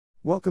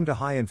Welcome to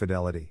High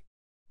Infidelity,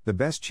 the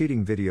best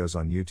cheating videos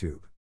on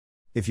YouTube.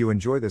 If you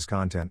enjoy this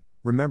content,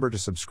 remember to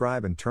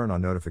subscribe and turn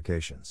on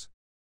notifications.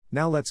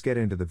 Now let's get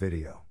into the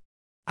video.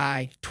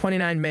 I,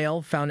 29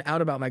 male, found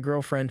out about my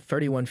girlfriend,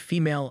 31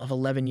 female of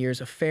 11 years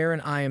affair,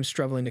 and I am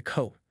struggling to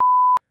cope.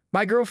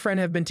 My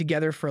girlfriend have been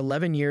together for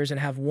 11 years and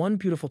have one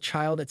beautiful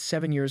child at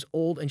 7 years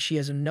old, and she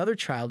has another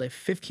child at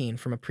 15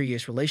 from a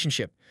previous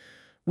relationship.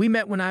 We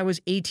met when I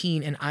was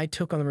 18 and I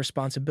took on the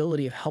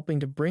responsibility of helping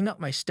to bring up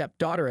my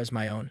stepdaughter as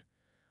my own.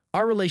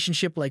 Our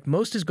relationship, like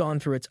most, has gone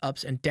through its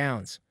ups and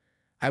downs.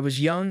 I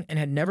was young and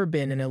had never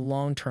been in a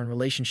long-term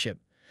relationship.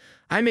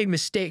 I made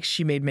mistakes,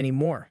 she made many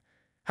more.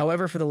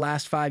 However, for the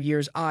last 5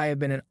 years, I have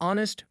been an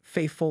honest,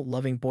 faithful,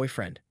 loving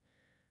boyfriend.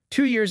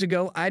 2 years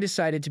ago, I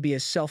decided to be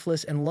as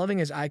selfless and loving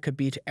as I could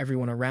be to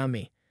everyone around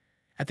me.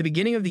 At the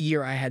beginning of the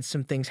year, I had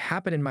some things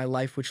happen in my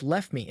life which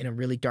left me in a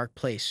really dark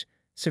place,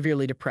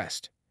 severely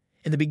depressed.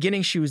 In the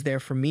beginning, she was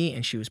there for me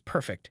and she was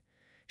perfect.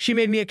 She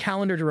made me a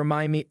calendar to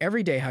remind me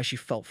every day how she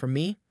felt for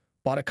me,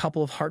 bought a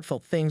couple of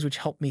heartfelt things which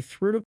helped me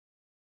through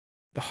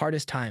the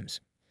hardest times.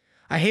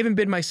 I haven't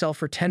been myself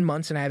for 10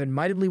 months and I have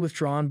admittedly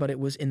withdrawn, but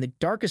it was in the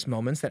darkest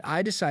moments that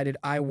I decided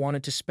I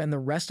wanted to spend the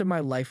rest of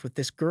my life with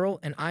this girl,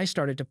 and I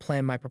started to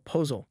plan my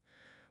proposal.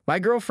 My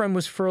girlfriend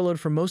was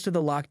furloughed for most of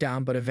the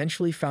lockdown but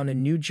eventually found a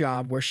new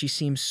job where she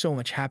seems so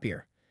much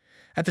happier.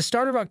 At the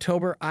start of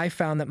October, I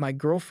found that my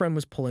girlfriend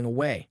was pulling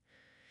away.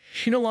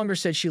 She no longer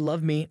said she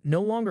loved me,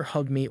 no longer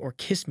hugged me or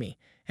kissed me,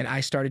 and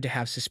I started to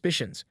have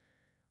suspicions.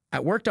 I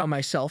worked on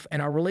myself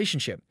and our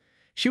relationship.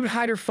 She would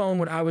hide her phone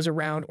when I was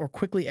around or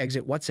quickly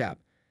exit WhatsApp.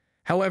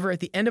 However, at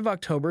the end of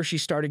October, she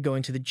started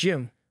going to the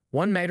gym.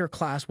 One night her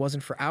class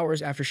wasn't for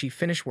hours after she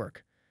finished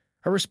work.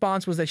 Her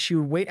response was that she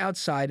would wait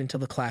outside until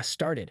the class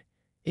started.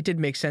 It did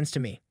make sense to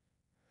me.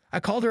 I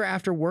called her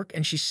after work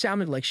and she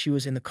sounded like she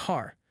was in the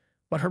car,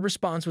 but her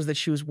response was that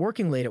she was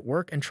working late at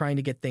work and trying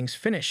to get things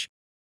finished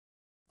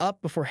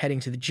up before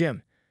heading to the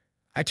gym.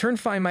 I turned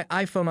Find My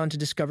iPhone on to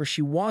discover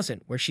she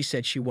wasn't where she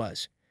said she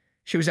was.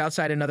 She was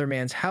outside another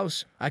man's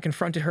house. I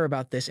confronted her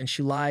about this and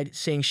she lied,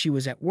 saying she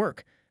was at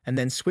work, and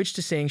then switched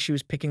to saying she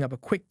was picking up a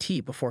quick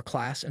tea before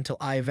class until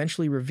I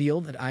eventually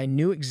revealed that I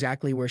knew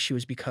exactly where she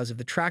was because of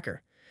the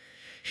tracker.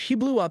 She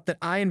blew up that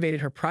I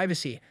invaded her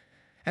privacy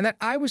and that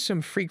I was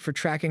some freak for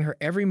tracking her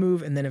every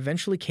move, and then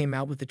eventually came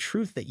out with the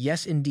truth that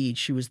yes, indeed,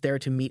 she was there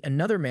to meet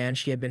another man.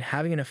 She had been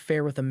having an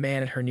affair with a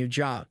man at her new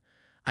job.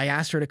 I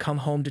asked her to come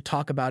home to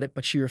talk about it,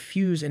 but she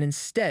refused and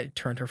instead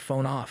turned her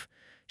phone off.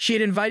 She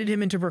had invited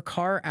him into her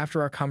car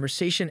after our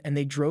conversation, and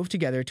they drove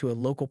together to a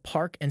local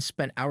park and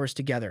spent hours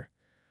together.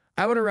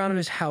 I went around in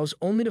his house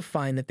only to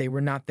find that they were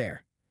not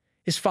there.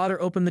 His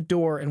father opened the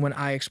door, and when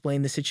I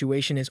explained the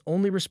situation, his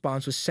only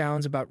response was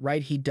sounds about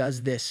right, he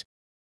does this.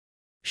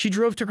 She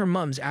drove to her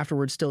mom's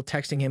afterwards, still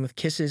texting him with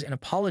kisses and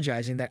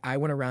apologizing that I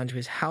went around to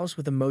his house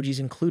with emojis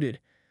included.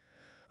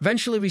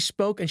 Eventually we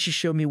spoke and she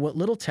showed me what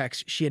little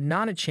text she had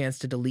not a chance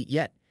to delete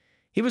yet.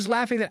 He was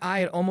laughing that I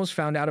had almost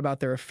found out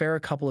about their affair a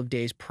couple of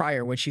days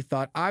prior when she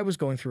thought I was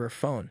going through her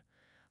phone.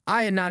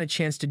 I had not a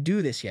chance to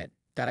do this yet,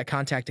 that I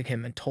contacted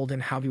him and told him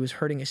how he was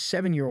hurting a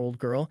 7-year-old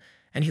girl,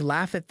 and he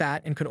laughed at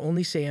that and could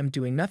only say I'm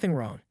doing nothing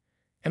wrong.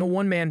 In a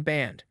one-man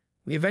band,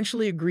 we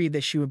eventually agreed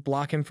that she would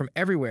block him from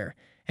everywhere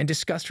and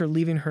discussed her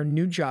leaving her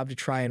new job to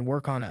try and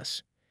work on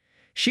us.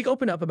 She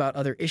opened up about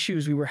other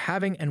issues we were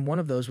having, and one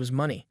of those was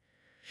money.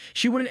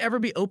 She wouldn't ever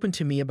be open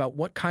to me about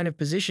what kind of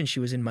position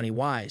she was in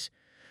money-wise.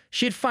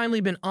 She had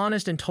finally been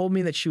honest and told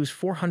me that she was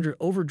 $400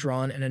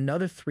 overdrawn and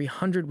another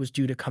 $300 was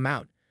due to come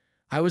out.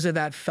 I was at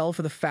that fell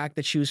for the fact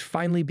that she was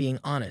finally being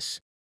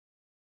honest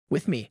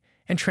with me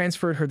and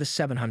transferred her the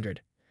 $700.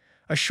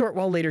 A short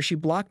while later, she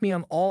blocked me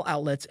on all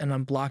outlets and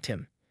unblocked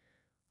him.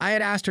 I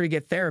had asked her to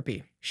get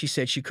therapy. She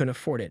said she couldn't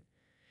afford it.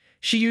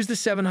 She used the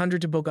 $700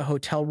 to book a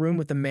hotel room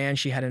with the man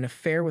she had an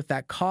affair with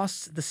that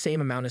costs the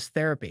same amount as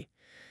therapy.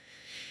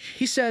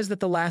 He says that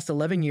the last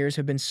 11 years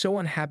have been so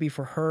unhappy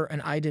for her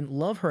and I didn't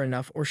love her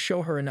enough or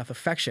show her enough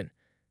affection.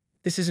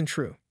 This isn't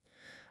true.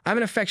 I'm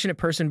an affectionate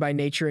person by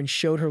nature and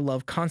showed her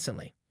love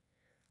constantly.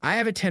 I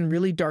have had 10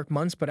 really dark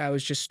months, but I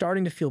was just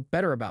starting to feel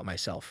better about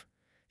myself.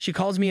 She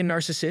calls me a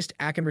narcissist,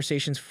 at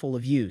conversations full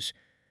of views,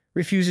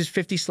 refuses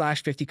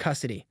 50/50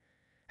 custody.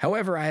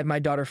 However, I had my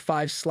daughter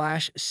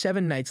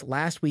 5/7 nights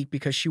last week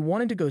because she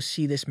wanted to go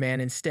see this man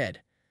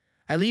instead.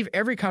 I leave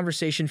every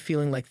conversation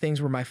feeling like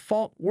things were my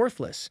fault,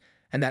 worthless,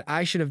 and that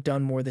I should have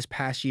done more this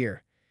past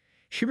year.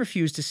 She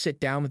refused to sit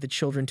down with the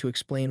children to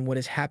explain what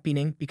is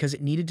happening because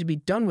it needed to be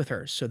done with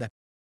her so that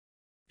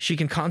she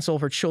can console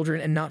her children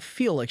and not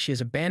feel like she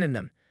has abandoned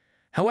them.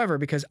 However,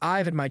 because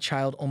I've had my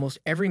child almost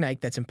every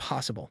night, that's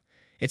impossible.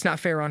 It's not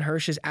fair on her.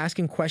 She's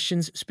asking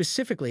questions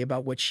specifically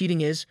about what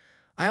cheating is.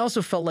 I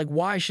also felt like,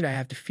 why should I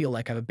have to feel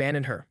like I've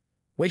abandoned her?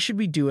 Why should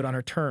we do it on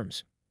her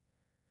terms?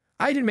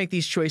 I didn't make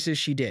these choices,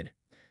 she did.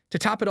 To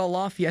top it all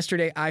off,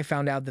 yesterday I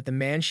found out that the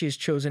man she has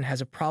chosen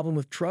has a problem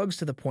with drugs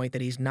to the point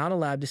that he's not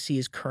allowed to see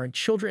his current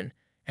children,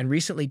 and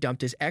recently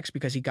dumped his ex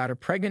because he got her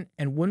pregnant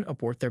and wouldn't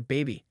abort their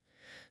baby.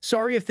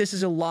 Sorry if this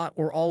is a lot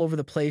or all over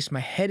the place.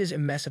 My head is a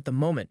mess at the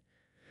moment.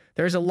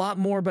 There's a lot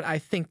more, but I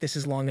think this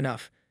is long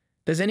enough.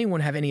 Does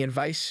anyone have any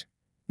advice?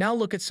 Now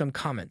look at some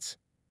comments.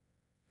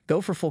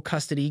 Go for full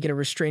custody, get a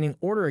restraining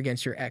order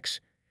against your ex.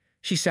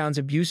 She sounds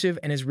abusive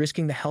and is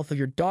risking the health of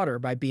your daughter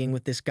by being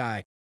with this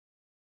guy.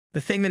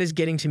 The thing that is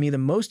getting to me the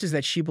most is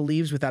that she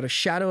believes without a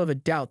shadow of a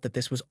doubt that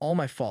this was all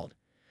my fault.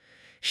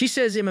 She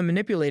says I'm a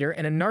manipulator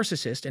and a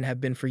narcissist and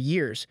have been for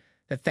years,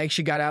 that thanks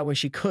she got out when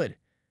she could.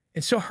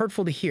 It's so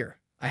hurtful to hear.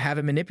 I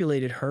haven't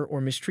manipulated her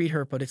or mistreated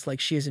her, but it's like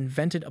she has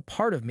invented a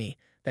part of me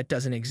that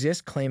doesn't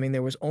exist, claiming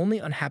there was only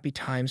unhappy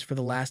times for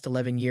the last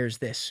 11 years.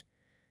 This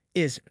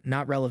is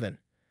not relevant.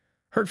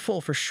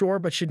 Hurtful for sure,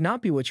 but should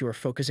not be what you are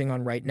focusing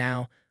on right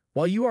now.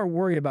 While you are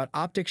worried about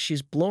optics,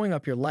 she's blowing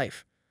up your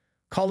life.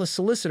 Call a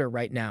solicitor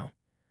right now.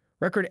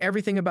 Record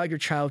everything about your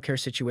childcare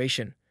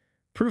situation.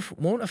 Proof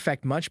won't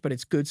affect much, but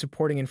it's good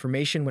supporting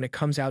information when it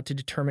comes out to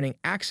determining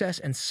access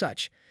and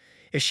such.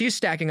 If she is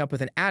stacking up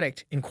with an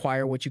addict,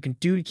 inquire what you can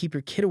do to keep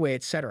your kid away,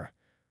 etc.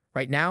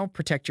 Right now,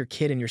 protect your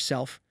kid and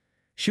yourself.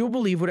 She will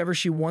believe whatever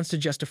she wants to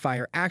justify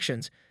her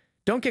actions.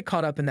 Don't get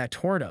caught up in that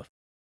torrent of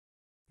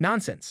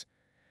nonsense.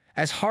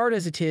 As hard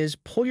as it is,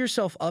 pull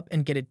yourself up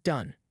and get it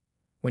done.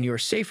 When you are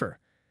safer,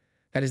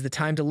 that is the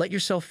time to let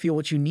yourself feel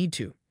what you need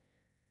to.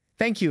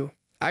 Thank you.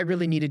 I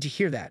really needed to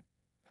hear that.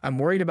 I'm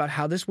worried about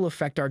how this will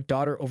affect our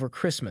daughter over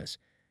Christmas.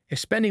 If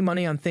spending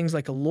money on things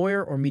like a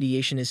lawyer or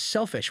mediation is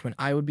selfish when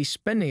I would be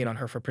spending it on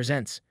her for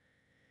presents.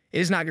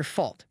 It is not your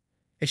fault.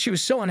 If she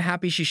was so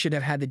unhappy, she should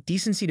have had the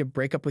decency to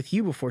break up with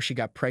you before she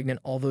got pregnant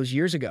all those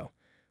years ago.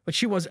 But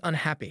she was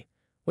unhappy.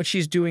 What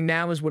she's doing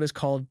now is what is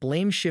called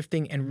blame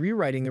shifting and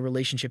rewriting the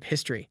relationship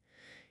history.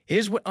 It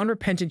is what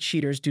unrepentant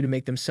cheaters do to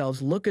make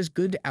themselves look as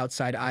good to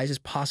outside eyes as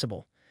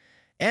possible.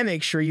 And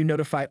make sure you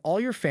notify all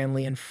your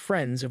family and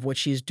friends of what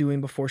she is doing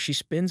before she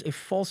spins a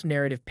false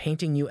narrative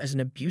painting you as an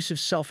abusive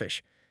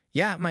selfish.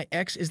 Yeah, my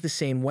ex is the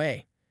same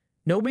way.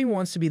 Nobody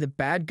wants to be the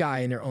bad guy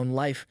in their own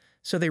life,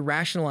 so they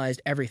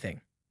rationalized everything.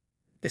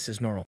 This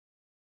is normal.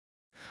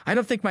 I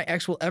don't think my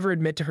ex will ever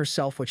admit to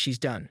herself what she's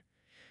done.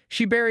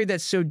 She buried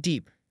that so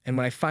deep, and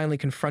when I finally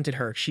confronted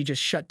her, she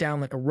just shut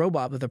down like a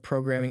robot with a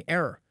programming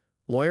error.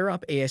 Lawyer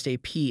up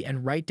ASAP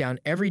and write down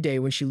every day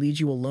when she leaves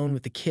you alone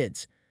with the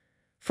kids.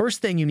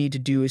 First thing you need to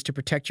do is to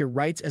protect your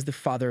rights as the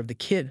father of the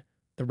kid.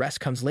 The rest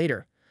comes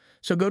later.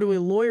 So go to a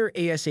lawyer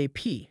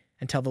ASAP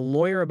and tell the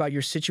lawyer about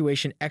your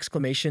situation,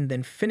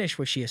 then finish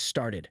what she has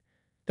started.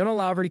 Don't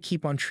allow her to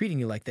keep on treating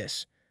you like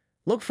this.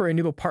 Look for a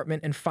new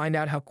apartment and find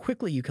out how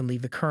quickly you can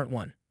leave the current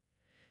one.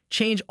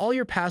 Change all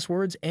your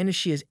passwords, and if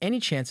she has any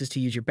chances to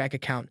use your bank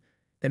account,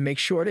 then make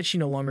sure that she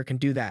no longer can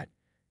do that.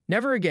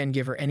 Never again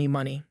give her any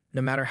money,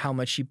 no matter how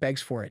much she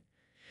begs for it.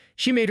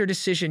 She made her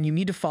decision. You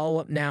need to follow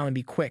up now and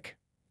be quick.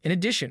 In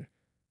addition,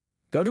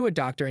 go to a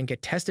doctor and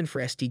get tested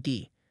for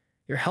STD.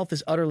 Your health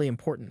is utterly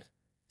important.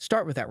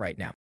 Start with that right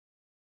now.